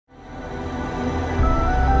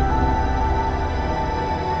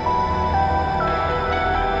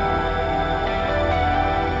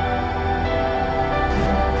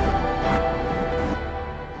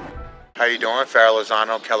you doing? Pharoah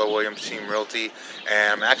Lazano, Keller Williams Team Realty,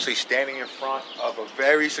 and I'm actually standing in front of a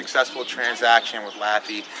very successful transaction with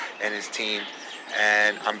Laffy and his team,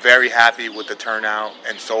 and I'm very happy with the turnout,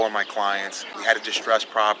 and so are my clients. We had a distressed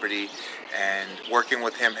property, and working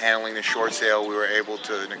with him handling the short sale, we were able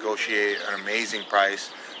to negotiate an amazing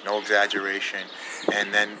price, no exaggeration,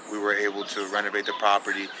 and then we were able to renovate the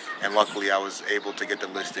property, and luckily I was able to get the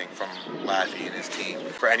listing from Laffy and his team.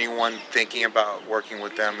 For anyone thinking about working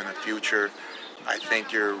with them in the future, I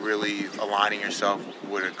think you're really aligning yourself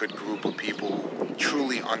with a good group of people who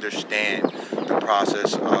truly understand the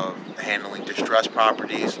process of handling distressed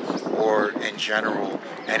properties, or in general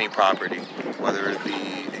any property, whether it be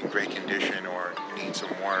in great condition or needs some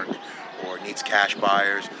work, or needs cash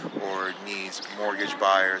buyers, or needs mortgage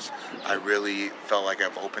buyers. I really felt like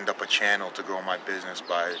I've opened up a channel to grow my business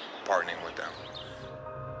by partnering with them.